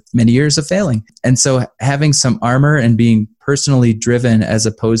after many years of failing. And so having some armor and being personally driven as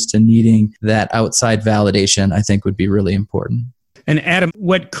opposed to needing that outside validation, I think would be really important. And Adam,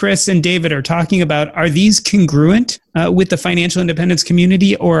 what Chris and David are talking about, are these congruent with the financial independence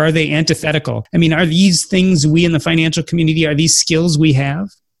community, or are they antithetical? I mean, are these things we in the financial community, are these skills we have?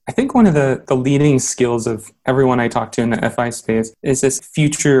 I think one of the leading skills of everyone I talk to in the FI space is this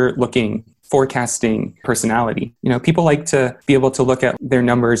future-looking, forecasting personality. People like to be able to look at their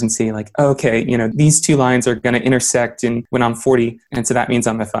numbers and say like, okay, these two lines are going to intersect when I'm 40. And so that means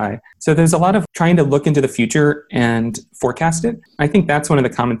I'm FI. So there's a lot of trying to look into the future and forecast it. I think that's one of the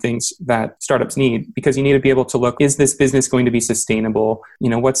common things that startups need, because you need to be able to look, is this business going to be sustainable?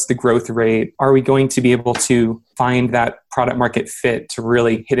 What's the growth rate? Are we going to be able to find that product market fit to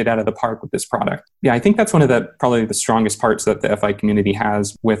really hit it out of the park with this product? Yeah, I think that's one of probably the strongest parts that the FI community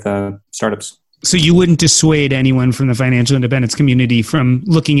has with startups. So you wouldn't dissuade anyone from the financial independence community from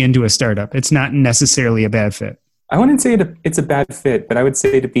looking into a startup? It's not necessarily a bad fit. I wouldn't say it's a bad fit, but I would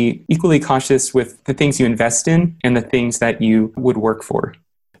say to be equally cautious with the things you invest in and the things that you would work for.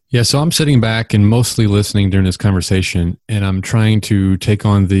 Yeah, so I'm sitting back and mostly listening during this conversation, and I'm trying to take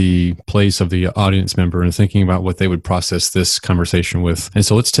on the place of the audience member and thinking about what they would process this conversation with. And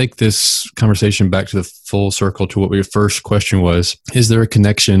so let's take this conversation back to the full circle to what your first question was. Is there a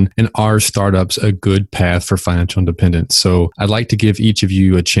connection, and are startups a good path for financial independence? So I'd like to give each of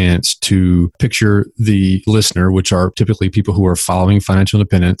you a chance to picture the listener, which are typically people who are following financial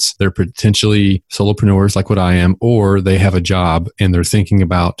independence. They're potentially solopreneurs like what I am, or they have a job and they're thinking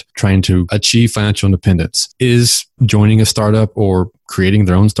about trying to achieve financial independence. Is joining a startup or creating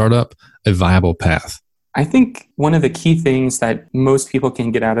their own startup a viable path? I think one of the key things that most people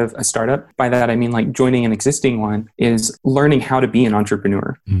can get out of a startup, by that I mean like joining an existing one, is learning how to be an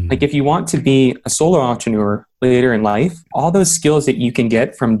entrepreneur. Like if you want to be a solo entrepreneur later in life, all those skills that you can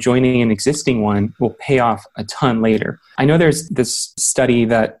get from joining an existing one will pay off a ton later. I know there's this study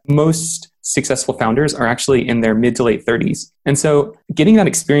that most successful founders are actually in their mid to late 30s. And so getting that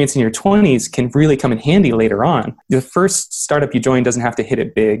experience in your 20s can really come in handy later on. The first startup you join doesn't have to hit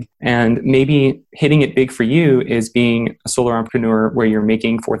it big. And maybe hitting it big for you is being a solo entrepreneur where you're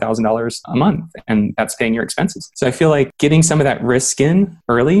making $4,000 a month and that's paying your expenses. So I feel like getting some of that risk in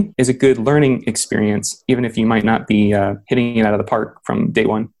early is a good learning experience, even if you might not be hitting it out of the park from day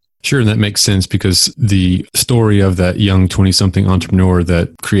one. Sure, and that makes sense because the story of that young 20-something entrepreneur that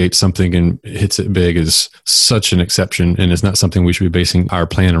creates something and hits it big is such an exception, and it's not something we should be basing our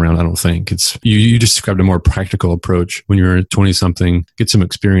plan around, I don't think. It's you just described a more practical approach. When you're a 20-something, get some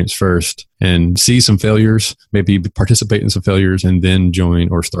experience first and see some failures, maybe participate in some failures, and then join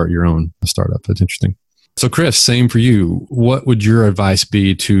or start your own startup. That's interesting. So Chris, same for you. What would your advice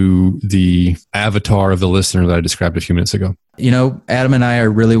be to the avatar of the listener that I described a few minutes ago? Adam and I are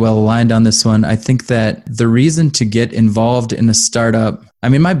really well aligned on this one. I think that the reason to get involved in a startup,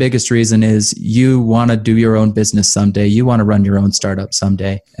 my biggest reason is you want to do your own business someday. You want to run your own startup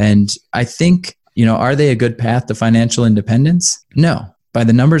someday. And I think, are they a good path to financial independence? No. By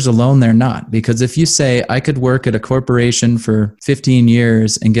the numbers alone, they're not. Because if you say, I could work at a corporation for 15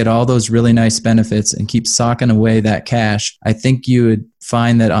 years and get all those really nice benefits and keep socking away that cash, I think you would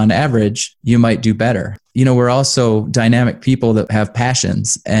find that on average, you might do better. We're also dynamic people that have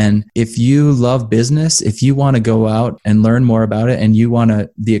passions. And if you love business, if you want to go out and learn more about it and you want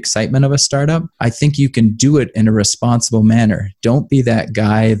the excitement of a startup, I think you can do it in a responsible manner. Don't be that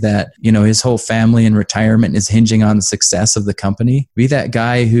guy that, his whole family and retirement is hinging on the success of the company. Be that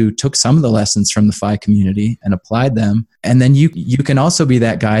guy who took some of the lessons from the FI community and applied them. And then you can also be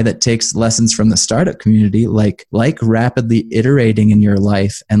that guy that takes lessons from the startup community, like rapidly iterating in your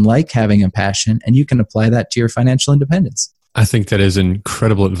life and like having a passion, and you can apply that to your financial independence. I think that is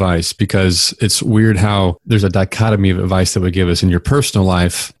incredible advice because it's weird how there's a dichotomy of advice that would give us. In your personal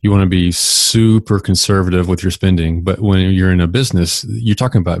life, you want to be super conservative with your spending. But when you're in a business, you're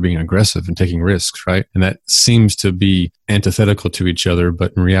talking about being aggressive and taking risks, right? And that seems to be antithetical to each other.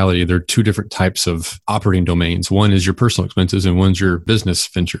 But in reality, there are two different types of operating domains. One is your personal expenses and one's your business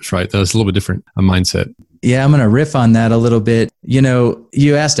ventures, right? That's a little bit different mindset. Yeah, I'm going to riff on that a little bit.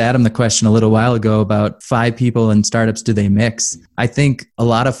 You asked Adam the question a little while ago about FI people and startups, do they mix? I think a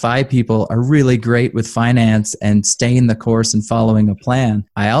lot of FI people are really great with finance and staying the course and following a plan.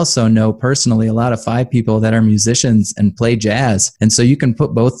 I also know personally a lot of FI people that are musicians and play jazz. And so you can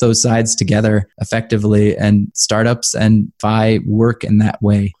put both those sides together effectively, and startups and FI work in that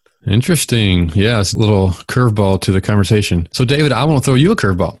way. Interesting. Yes, a little curveball to the conversation. So, David, I want to throw you a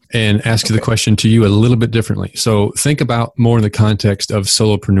curveball and ask you the question to you a little bit differently. So, think about more in the context of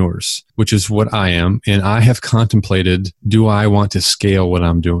solopreneurs, which is what I am. And I have contemplated, do I want to scale what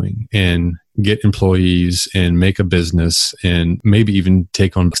I'm doing and get employees and make a business and maybe even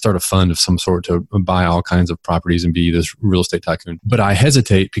start a fund of some sort to buy all kinds of properties and be this real estate tycoon. But I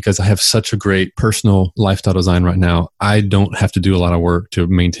hesitate because I have such a great personal lifestyle design right now. I don't have to do a lot of work to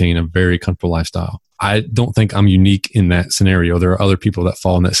maintain a very comfortable lifestyle. I don't think I'm unique in that scenario. There are other people that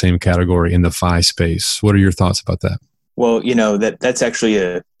fall in that same category in the FI space. What are your thoughts about that? Well, that's actually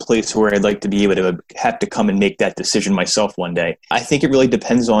a place where I'd like to be able to have to come and make that decision myself one day. I think it really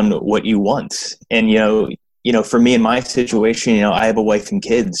depends on what you want. And, for me in my situation, I have a wife and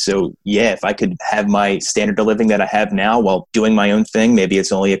kids. So yeah, if I could have my standard of living that I have now while doing my own thing, maybe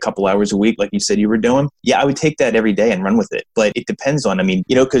it's only a couple hours a week, like you said you were doing. Yeah, I would take that every day and run with it. But it depends on,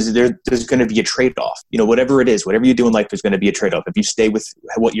 because there's going to be a trade-off. Whatever it is, whatever you do in life, there's going to be a trade-off. If you stay with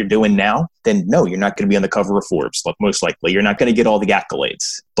what you're doing now, then no, you're not going to be on the cover of Forbes. Most likely, you're not going to get all the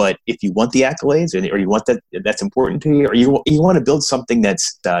accolades. But if you want the accolades, or you want that's important to you, or you want to build something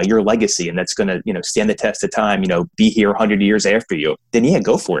that's your legacy and that's going to stand the test of time, be here 100 years after you, then yeah,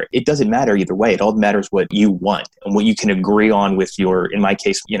 go for it. It doesn't matter either way. It all matters what you want and what you can agree on with in my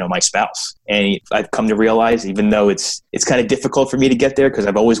case, my spouse. And I've come to realize, even though it's kind of difficult for me to get there because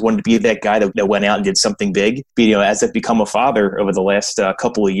I've always wanted to be that guy that went out and did something big. But, as I've become a father over the last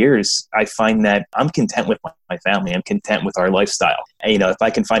couple of years, I find that I'm content with my family. I'm content with our lifestyle. And, if I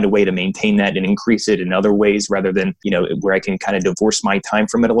can find a way to maintain that and increase it in other ways rather than, where I can kind of divorce my time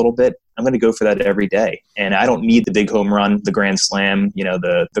from it a little bit, I'm going to go for that every day. And I don't need the big home run, the grand slam,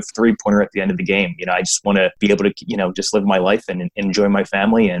 the 3-pointer at the end of the game. I just want to be able to, just live my life and enjoy my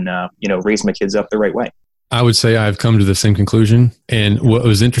family and, raise my kids up the right way. I would say I've come to the same conclusion. And what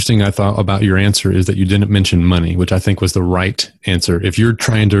was interesting, I thought, about your answer is that you didn't mention money, which I think was the right answer. If you're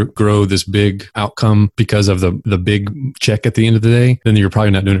trying to grow this big outcome because of the big check at the end of the day, then you're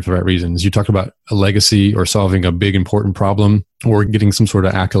probably not doing it for the right reasons. You talked about a legacy or solving a big, important problem or getting some sort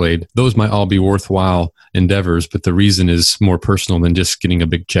of accolade. Those might all be worthwhile endeavors, but the reason is more personal than just getting a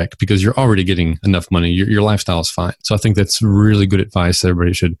big check because you're already getting enough money. Your lifestyle is fine. So I think that's really good advice that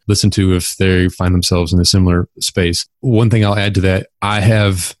everybody should listen to if they find themselves in a similar space. One thing I'll add to that, I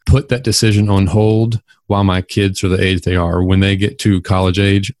have put that decision on hold while my kids are the age they are. When they get to college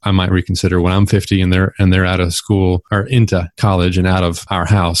age, I might reconsider. When I'm 50 and they're out of school or into college and out of our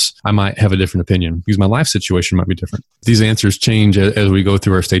house, I might have a different opinion because my life situation might be different. These answers change as we go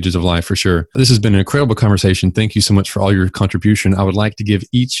through our stages of life for sure. This has been an incredible conversation. Thank you so much for all your contribution. I would like to give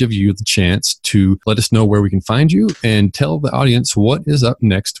each of you the chance to let us know where we can find you and tell the audience what is up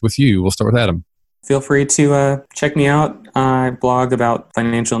next with you. We'll start with Adam. Feel free to check me out. I blog about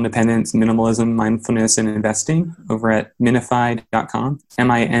financial independence, minimalism, mindfulness, and investing over at Minafi.com,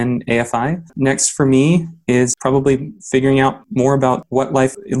 MINAFI. Next for me is probably figuring out more about what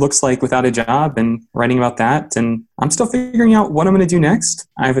life it looks like without a job and writing about that. And I'm still figuring out what I'm going to do next.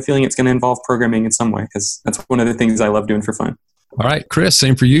 I have a feeling it's going to involve programming in some way because that's one of the things I love doing for fun. All right, Chris,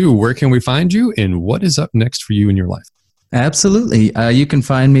 same for you. Where can we find you and what is up next for you in your life? Absolutely. You can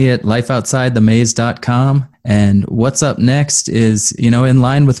find me at lifeoutsidethemaze.com. And what's up next is, in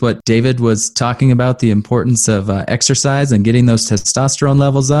line with what David was talking about, the importance of exercise and getting those testosterone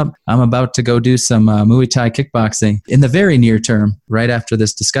levels up. I'm about to go do some Muay Thai kickboxing in the very near term, right after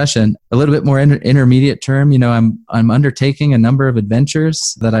this discussion. A little bit more intermediate term, I'm undertaking a number of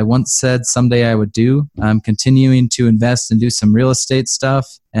adventures that I once said someday I would do. I'm continuing to invest and do some real estate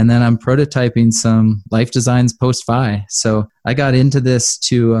stuff. And then I'm prototyping some life designs post-FI. So I got into this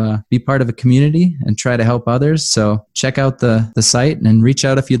to be part of a community and try to help others. So check out the site and reach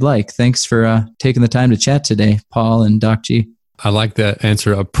out if you'd like. Thanks for taking the time to chat today, Paul and Doc G. I like that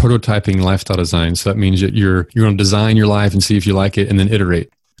answer of prototyping lifestyle design. So that means that you're going to design your life and see if you like it and then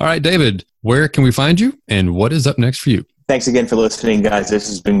iterate. All right, David, where can we find you and what is up next for you? Thanks again for listening, guys. This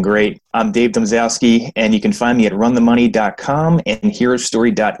has been great. I'm Dave Domzowski, and you can find me at runthemoney.com and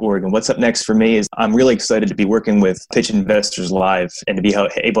herostory.org. And what's up next for me is I'm really excited to be working with Pitch Investors Live and to be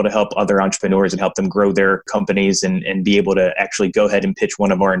able to help other entrepreneurs and help them grow their companies and be able to actually go ahead and pitch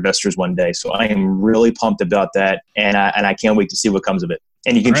one of our investors one day. So I am really pumped about that, and I can't wait to see what comes of it.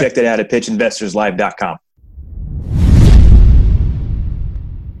 And you can check that out at pitchinvestorslive.com.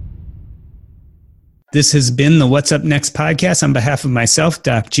 This has been the What's Up Next podcast. On behalf of myself,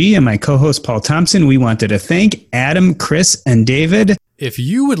 Doc G, and my co-host, Paul Thompson, we wanted to thank Adam, Chris, and David. If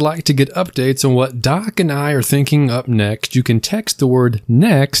you would like to get updates on what Doc and I are thinking up next, you can text the word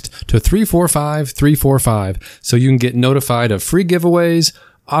NEXT to 345-345 so you can get notified of free giveaways,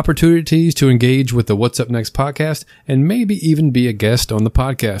 opportunities to engage with the What's Up Next podcast, and maybe even be a guest on the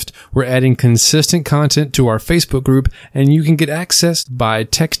podcast. We're adding consistent content to our Facebook group, and you can get access by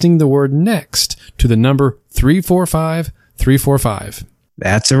texting the word NEXT to the number 345-345.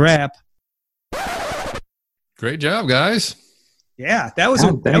 That's a wrap. Great job, guys. Yeah, that was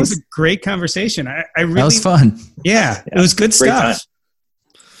a great conversation. I really, that was fun. Yeah, it was good stuff.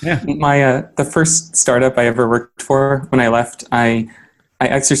 Yeah, the first startup I ever worked for, when I left, I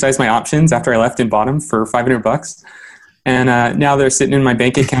exercised my options after I left and bought them for $500, and now they're sitting in my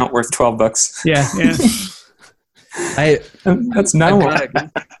bank account worth $12. Yeah. That's not.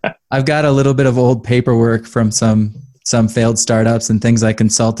 I've got a little bit of old paperwork from some failed startups and things I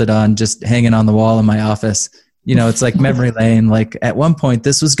consulted on, just hanging on the wall in my office. You know, it's like memory lane. Like at one point,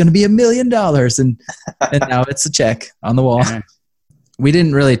 this was going to be $1 million, and now it's a check on the wall. Yeah. We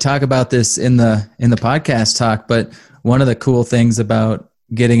didn't really talk about this in the podcast talk, but one of the cool things about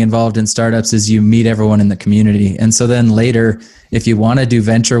getting involved in startups is you meet everyone in the community. And so then later, if you want to do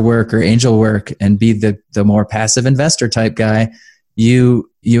venture work or angel work and be the more passive investor type guy, you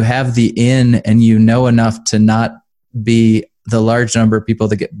have the in, and you know enough to not be the large number of people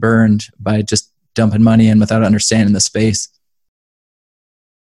that get burned by just dumping money in without understanding the space.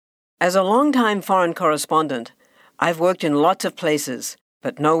 As a longtime foreign correspondent, I've worked in lots of places,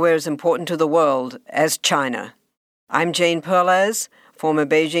 but nowhere as important to the world as China. I'm Jane Perlez, former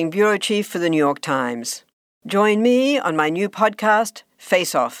Beijing bureau chief for the New York Times. Join me on my new podcast,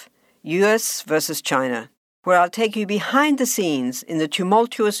 Face Off, U.S. versus China, where I'll take you behind the scenes in the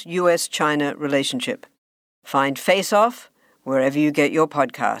tumultuous U.S.-China relationship. Find Face Off wherever you get your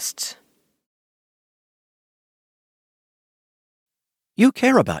podcasts. You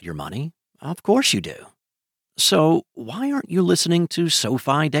care about your money. Of course you do. So why aren't you listening to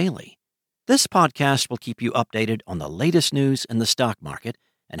SoFi Daily? This podcast will keep you updated on the latest news in the stock market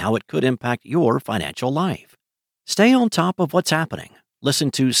and how it could impact your financial life. Stay on top of what's happening. Listen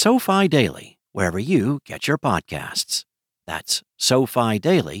to SoFi Daily wherever you get your podcasts. That's SoFi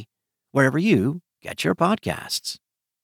Daily wherever you get your podcasts.